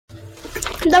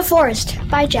The Forest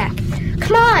by Jack.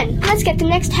 Come on, let's get to the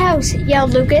next house,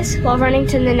 yelled Lucas, while running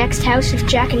to the next house with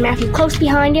Jack and Matthew close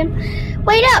behind him.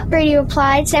 Wait up, Brady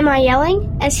replied,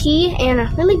 semi-yelling, as he,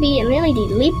 Anna, Lily B, and Lily D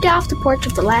leaped off the porch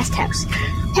of the last house.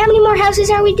 How many more houses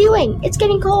are we doing? It's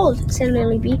getting cold, said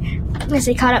Lily B, as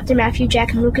they caught up to Matthew,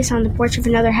 Jack, and Lucas on the porch of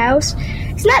another house.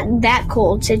 It's not that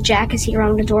cold, said Jack as he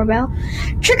rang the doorbell.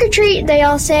 Trick or treat, they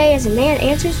all say, as a man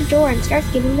answers the door and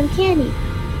starts giving them candy.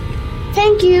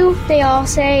 Thank you, they all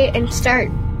say, and start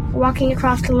walking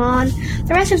across the lawn.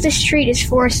 The rest of the street is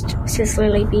forest, says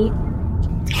Lily B.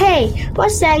 Hey,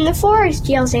 what's that in the forest?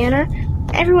 Yells Anna.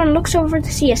 Everyone looks over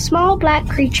to see a small black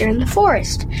creature in the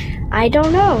forest. I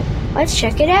don't know. Let's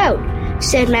check it out,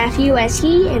 said Matthew as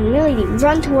he and Lily D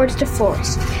run towards the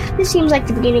forest. This seems like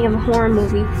the beginning of a horror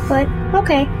movie, but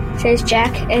okay, says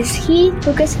Jack as he,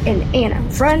 Lucas, and Anna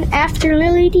run after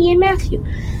Lily D and Matthew.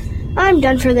 I'm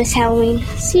done for this Halloween.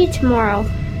 See you tomorrow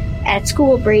at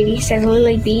school, Brady, says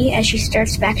Lily B as she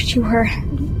starts back to her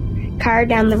car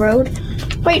down the road.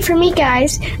 Wait for me,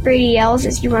 guys, Brady yells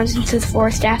as he runs into the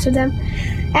forest after them.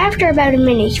 After about a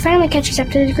minute, he finally catches up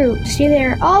to the group to see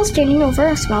they're all standing over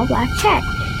a small black cat.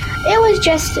 It was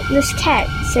just this cat,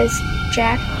 says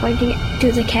Jack, pointing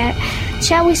to the cat.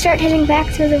 Shall we start heading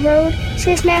back to the road,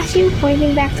 says Matthew,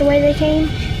 pointing back the way they came.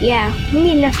 Yeah, we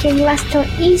need enough candy left till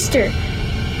Easter,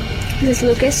 says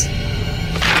Lucas.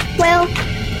 Well,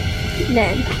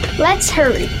 then, let's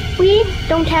hurry. We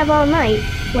don't have all night.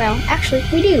 Well, actually,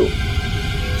 we do,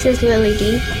 says Lily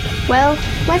D. Well,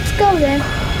 let's go then,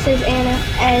 says Anna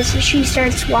as she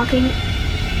starts walking.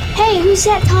 Hey, who's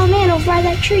that tall man over by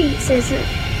that tree, says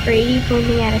Brady,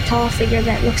 pointing at a tall figure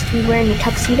that looks to be wearing a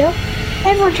tuxedo.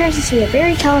 Everyone turns to see a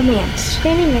very tall man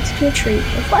standing next to a tree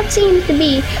with what seems to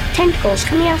be tentacles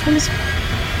coming out from his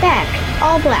back,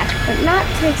 all black, but not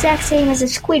the exact same as a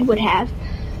squid would have.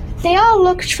 They all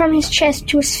looked from his chest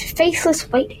to his faceless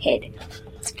white head.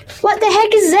 What the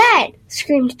heck is that?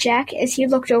 Screamed Jack as he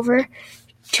looked over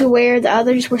to where the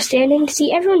others were standing to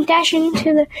see everyone dashing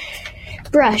into the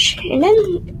brush and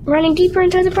then running deeper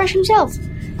into the brush himself.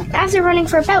 After running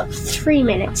for about 3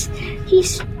 minutes, he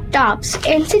stops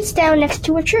and sits down next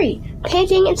to a tree,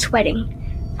 panting and sweating,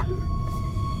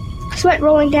 sweat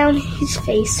rolling down his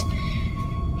face.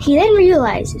 He then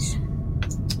realizes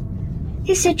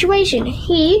his situation.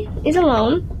 He is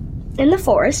alone in the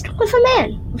forest with a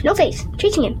man with no face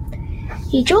chasing him.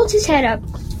 He jolts his head up.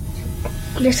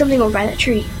 There's something over by that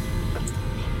tree.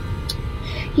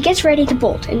 He gets ready to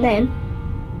bolt, and then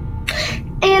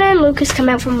Anna and Lucas come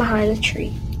out from behind the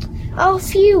tree. Oh,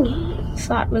 phew,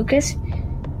 thought Lucas.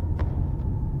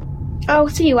 Oh,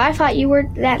 phew, I thought you were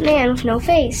that man with no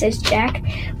face, says Jack,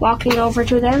 walking over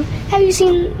to them. Have you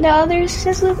seen the others,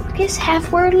 says Lucas,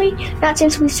 half-wordly. Not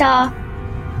since we saw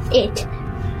it,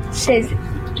 says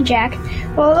Jack.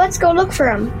 Well, let's go look for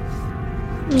him,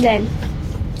 then,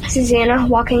 says Anna,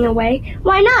 walking away.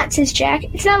 Why not, says Jack.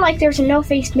 It's not like there's a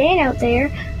no-faced man out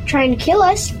there trying to kill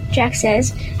us, Jack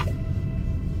says,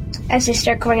 as they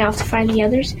start going off to find the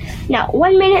others. Now,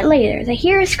 1 minute later, they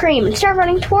hear a scream and start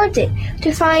running towards it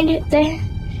to find the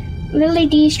Lily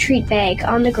D's treat bag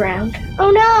on the ground.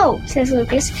 Oh no, says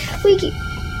Lucas. We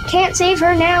can't save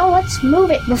her now. Let's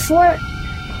move it before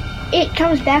it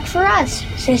comes back for us,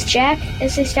 says Jack,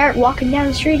 as they start walking down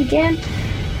the street again.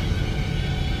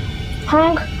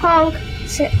 Honk, honk.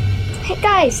 Hey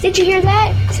guys, did you hear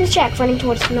that? Says Jack, running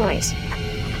towards the noise.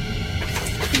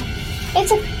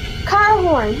 It's a car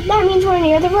horn. That means we're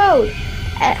near the road.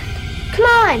 Come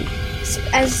on.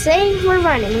 As they were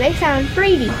running, they found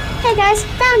Brady. Hey guys,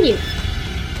 found you.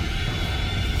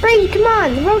 Brady, come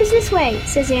on. The road is this way,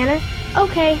 says Anna.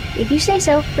 Okay, if you say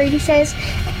so, Brady says,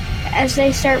 as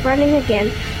they start running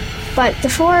again. But the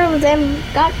four of them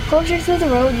got closer to the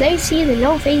road. They see the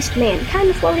no-faced man kind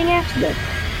of floating after them,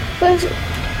 with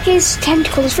his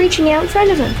tentacles reaching out in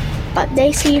front of them. But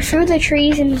they see through the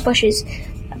trees and bushes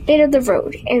a bit of the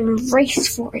road and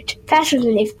race for it, faster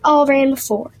than they've all ran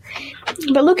before.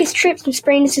 But Lucas trips and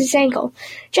sprains his ankle.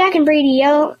 Jack and Brady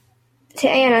yell to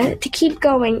Anna to keep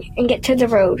going and get to the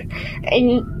road.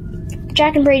 And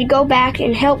Jack and Brady go back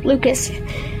and help Lucas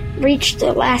reach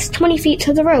the last 20 feet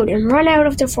to the road and run out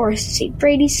of the forest to see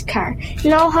Brady's car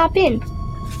and all hop in.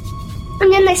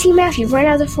 And then they see Matthew run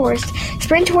out of the forest,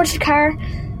 sprint towards the car,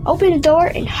 open the door,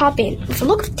 and hop in with a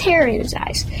look of terror in his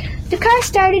eyes. The car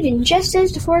started, and just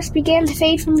as the forest began to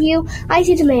fade from view, I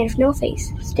see the man with no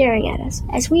face staring at us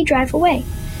as we drive away.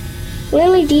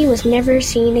 Lily D was never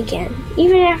seen again.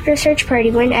 Even after a search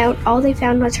party went out, all they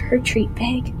found was her treat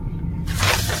bag.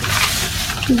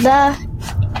 The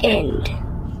end.